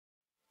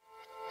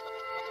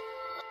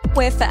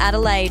We're for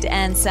Adelaide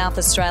and South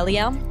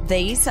Australia.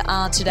 These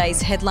are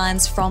today's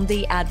headlines from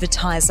The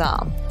Advertiser.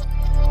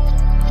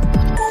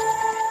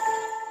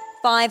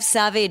 5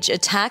 savage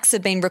attacks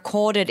have been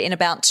recorded in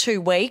about 2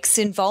 weeks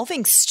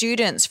involving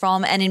students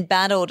from an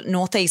embattled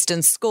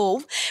northeastern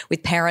school,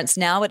 with parents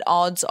now at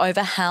odds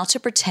over how to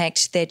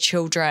protect their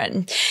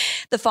children.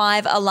 The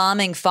 5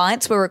 alarming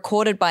fights were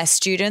recorded by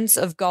students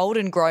of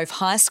Golden Grove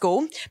High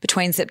School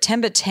between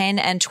September 10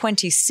 and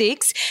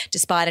 26,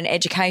 despite an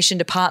Education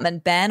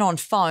Department ban on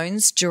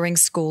phones during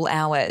school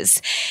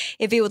hours.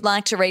 If you would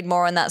like to read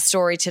more on that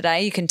story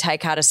today, you can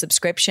take out a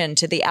subscription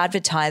to The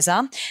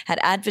Advertiser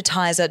at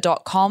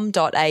advertiser.com.au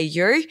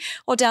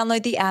or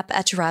download the app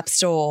at your app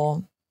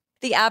store.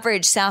 The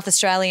average South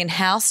Australian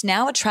house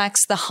now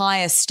attracts the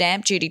highest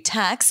stamp duty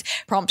tax,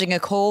 prompting a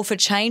call for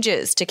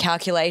changes to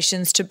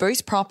calculations to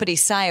boost property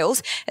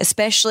sales,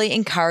 especially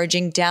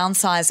encouraging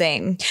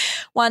downsizing.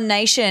 One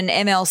Nation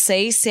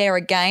MLC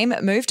Sarah Game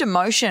moved a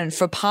motion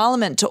for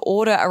Parliament to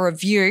order a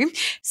review,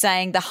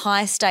 saying the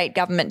high state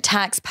government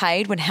tax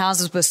paid when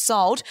houses were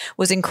sold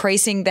was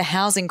increasing the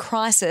housing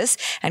crisis,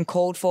 and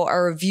called for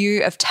a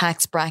review of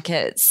tax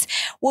brackets.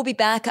 We'll be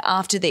back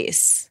after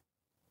this.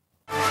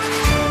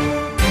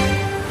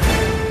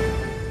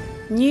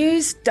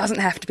 News doesn't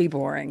have to be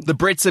boring. The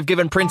Brits have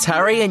given Prince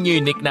Harry a new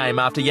nickname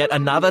after yet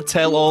another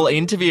tell-all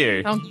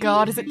interview. Oh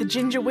God, is it the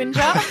Ginger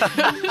Whinger?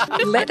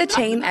 Let the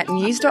team at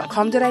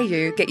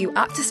news.com.au get you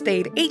up to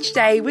speed each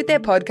day with their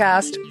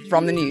podcast,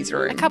 From the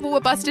Newsroom. A couple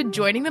were busted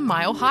joining the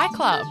Mile High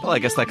Club. Well, I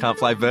guess they can't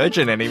fly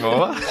Virgin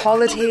anymore.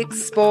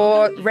 Politics,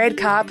 sport, red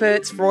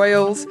carpets,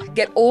 royals.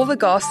 Get all the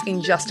goss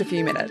in just a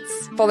few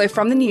minutes. Follow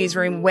From the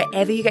Newsroom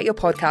wherever you get your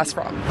podcast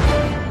from.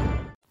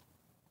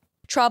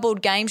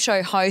 Troubled game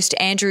show host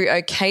Andrew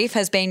O'Keefe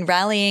has been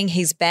rallying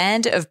his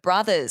band of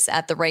brothers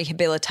at the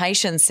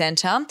Rehabilitation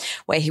Centre,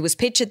 where he was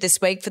pictured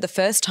this week for the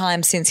first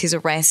time since his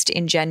arrest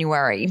in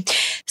January.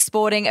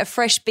 Sporting a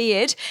fresh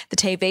beard, the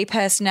TV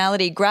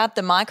personality grabbed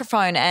the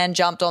microphone and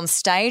jumped on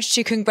stage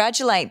to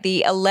congratulate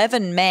the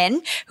 11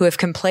 men who have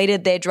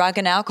completed their drug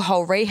and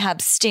alcohol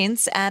rehab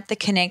stints at the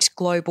Connect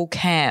Global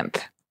Camp.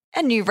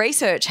 And new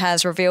research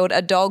has revealed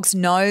a dog's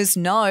nose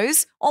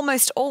knows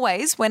almost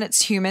always when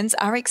its humans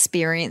are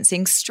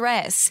experiencing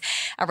stress.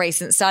 A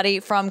recent study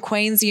from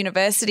Queen's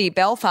University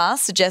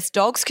Belfast suggests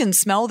dogs can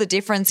smell the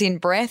difference in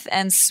breath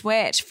and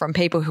sweat from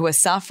people who are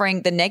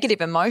suffering the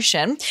negative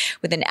emotion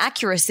with an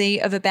accuracy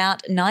of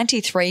about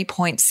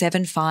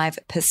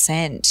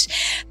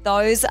 93.75%.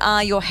 Those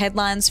are your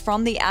headlines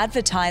from The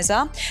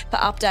Advertiser. For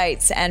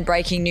updates and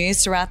breaking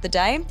news throughout the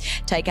day,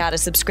 take out a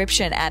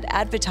subscription at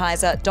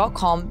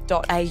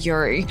advertiser.com.au.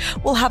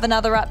 We'll have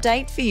another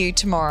update for you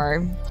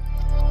tomorrow.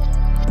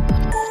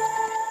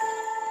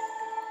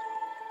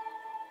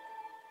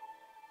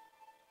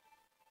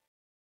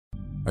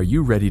 Are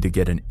you ready to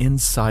get an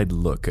inside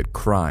look at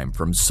crime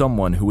from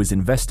someone who has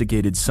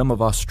investigated some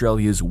of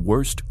Australia's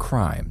worst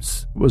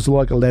crimes? It was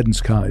like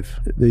Aladdin's Cave.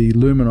 The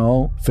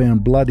luminol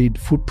found bloodied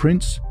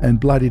footprints and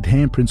bloodied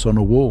handprints on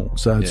a wall,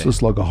 so it's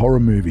just like a horror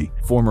movie.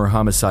 Former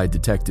homicide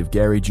detective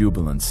Gary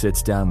Jubilant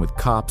sits down with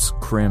cops,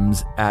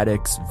 crims,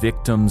 addicts,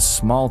 victims,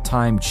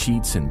 small-time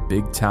cheats, and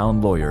big-town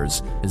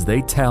lawyers as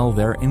they tell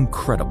their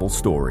incredible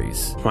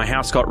stories. My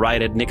house got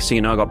raided. Next thing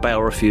you know, I got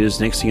bail refused.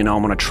 Next thing you know,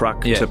 I'm on a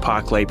truck to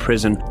Parklea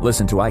Prison.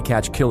 Listen to I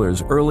Catch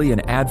Killers early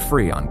and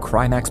ad-free on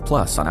Crimex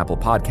Plus on Apple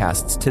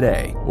Podcasts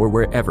today or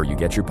wherever you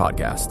get your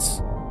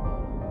podcasts.